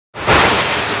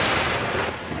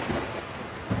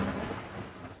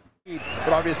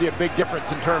but obviously a big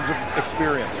difference in terms of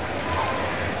experience.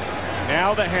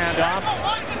 Now the handoff.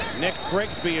 Nic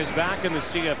Grigsby is back in the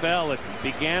CFL. It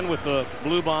began with the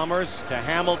Blue Bombers to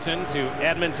Hamilton to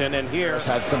Edmonton, and here has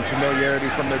had some familiarity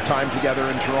from their time together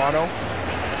in Toronto.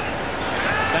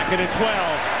 2nd and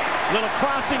 12. Little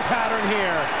crossing pattern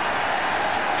here.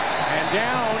 And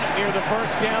down near the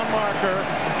first down marker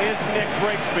is Nic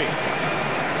Grigsby.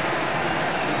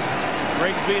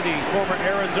 Grigsby, the former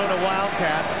Arizona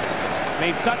Wildcat,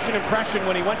 made such an impression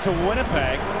when he went to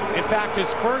Winnipeg. In fact,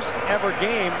 his first ever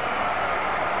game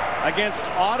against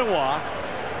Ottawa,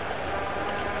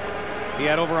 he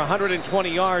had over 120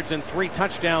 yards and 3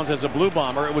 touchdowns as a Blue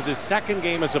Bomber. It was his second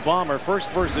game as a Bomber, first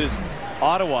versus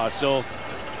Ottawa. So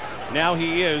now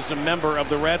he is a member of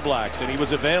the Red Blacks, and he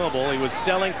was available. He was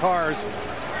selling cars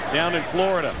down in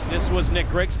Florida. This was Nic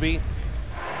Grigsby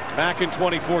back in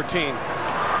 2014.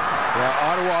 Yeah,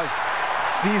 Ottawa's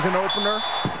season opener.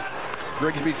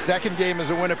 Grigsby's second game as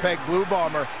a Winnipeg Blue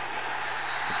Bomber.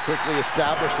 He quickly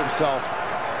established himself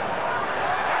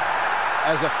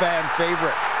as a fan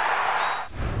favorite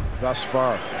thus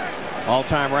far.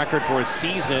 All-time record for his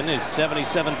season is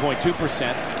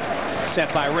 77.2%,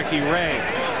 set by Ricky Ray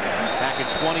back in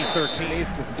 2013.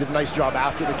 Did a nice job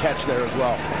after the catch there as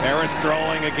well. Harris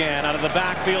throwing again. Out of the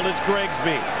backfield is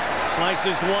Grigsby.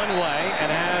 Slices one way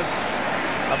and has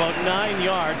about 9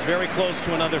 yards, very close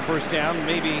to another first down,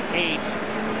 maybe 8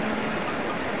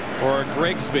 for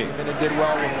Grigsby. And it did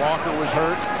well when Walker was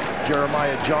hurt.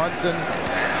 Jeremiah Johnson.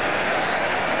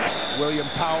 William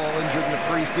Powell injured in the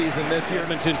preseason this year.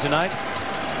 Edmonton tonight.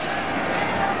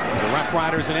 The Rough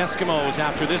Riders and Eskimos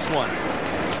after this one.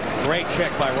 Great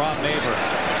kick by Rob Neighbor.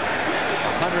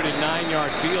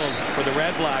 109-yard field for the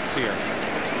Red Blacks here.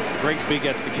 Grigsby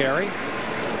gets the carry.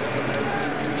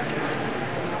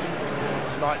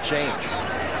 Not change.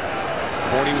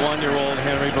 41-year-old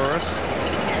Henry Burris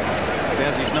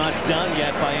says he's not done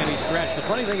yet by any stretch. The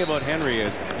funny thing about Henry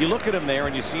is you look at him there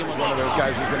and you see him as one of those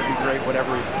guys who's going to be great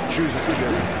whatever he chooses to do.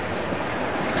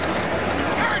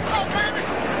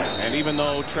 And even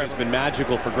though Trent's been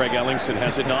magical for Greg Ellingson,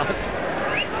 has it not?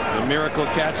 The miracle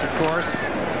catch, of course,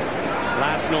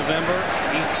 last November,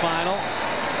 East Final.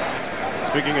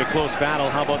 Speaking of close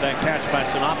battle, how about that catch by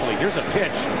Sinopoli? Here's a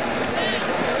pitch.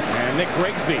 And Nic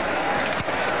Grigsby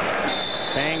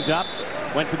banged up,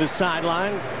 went to the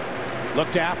sideline,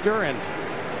 looked after, and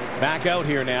back out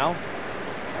here now.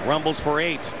 Rumbles for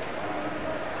 8.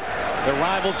 The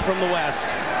rivals from the West.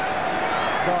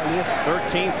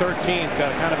 13-13's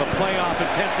got a kind of a playoff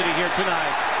intensity here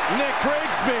tonight. Nic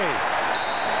Grigsby.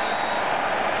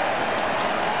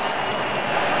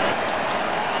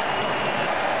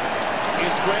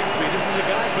 It's Grigsby. This is a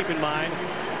guy, keep in mind,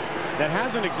 that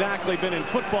hasn't exactly been in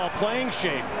football playing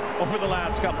shape over the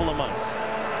last couple of months.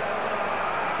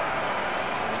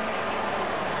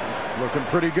 Looking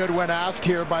pretty good when asked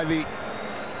here by the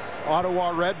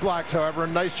Ottawa REDBLACKS, however.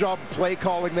 Nice job of play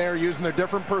calling there, using their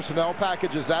different personnel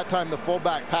packages. That time the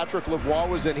fullback Patrick Lavoie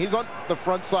was in. He's on the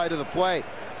front side of the play.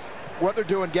 What they're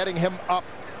doing, getting him up,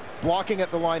 blocking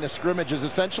at the line of scrimmage, is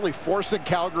essentially forcing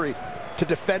Calgary to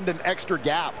defend an extra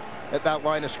gap at that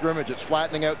line of scrimmage. It's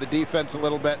flattening out the defense a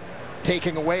little bit,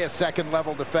 taking away a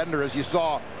second-level defender. As you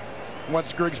saw,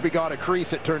 once Grigsby got a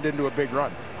crease, it turned into a big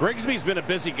run. Grigsby's been a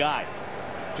busy guy,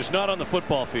 just not on the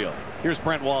football field. Here's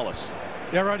Brent Wallace.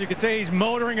 Yeah, Rod, you could say he's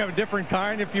motoring of a different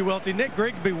kind, if you will. See, Nic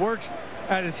Grigsby works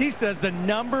at, as he says, the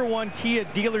 #1 Kia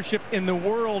dealership in the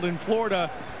world in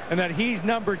Florida, and that he's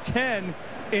number 10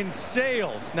 in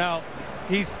sales. Now,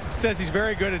 he says he's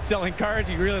very good at selling cars.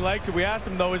 He really likes it. We asked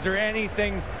him, though, is there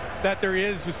anything that there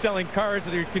is with selling cars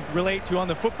that you could relate to on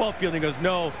the football field? And he goes,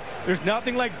 no, there's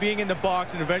nothing like being in the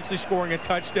box and eventually scoring a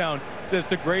touchdown. He says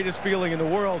the greatest feeling in the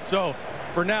world. So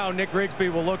for now, Nic Grigsby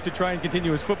will look to try and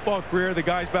continue his football career. The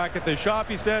guys back at the shop,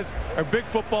 he says, are big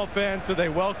football fans, so they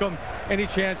welcome any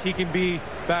chance he can be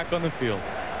back on the field.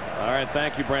 All right,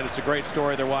 thank you, Brent. It's a great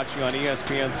story they're watching on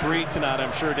ESPN3 tonight,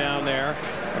 I'm sure, down there.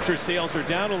 I'm sure sales are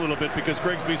down a little bit because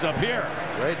Grigsby's up here.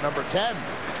 That's right, number 10.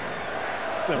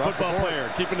 It's a football player,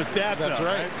 keeping the stats That's up,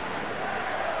 right.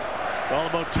 It's all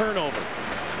about turnover.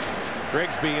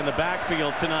 Grigsby in the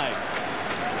backfield tonight,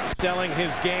 selling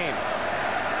his game.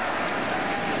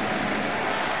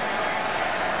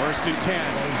 1st and 10.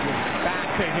 Back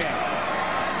to him.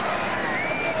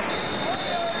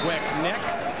 Quick Nick.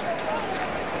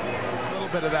 A little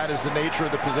bit of that is the nature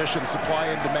of the position, supply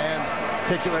and demand,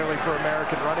 particularly for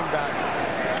American running backs.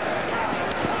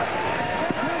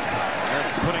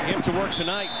 They're putting him to work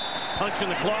tonight. Punching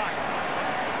the clock.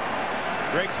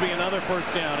 Grigsby another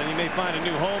first down, and he may find a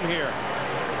new home here.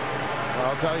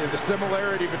 I'll tell you, the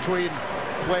similarity between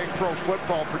playing pro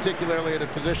football, particularly at a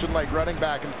position like running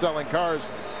back and selling cars,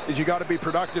 is you got to be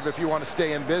productive if you want to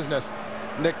stay in business.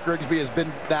 Nic Grigsby has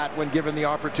been that when given the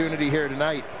opportunity here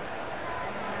tonight.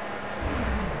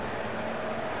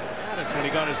 When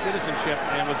he got his citizenship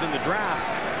and was in the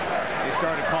draft, they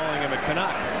started calling him a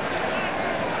Canuck.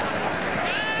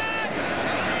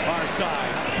 Far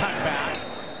side, cut back.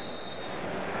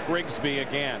 Grigsby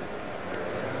again.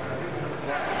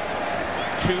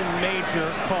 2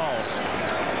 major calls.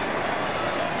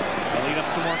 They'll eat up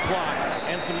some more clock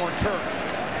and some more turf.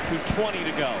 2:20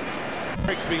 to go.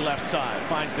 Grigsby left side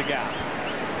finds the gap.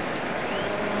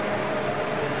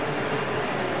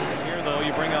 Here, though,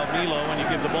 you bring out Milo and you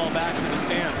give the ball back to the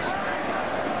stands.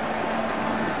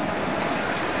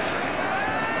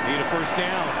 Need a first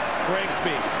down.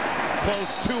 Grigsby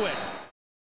close to it.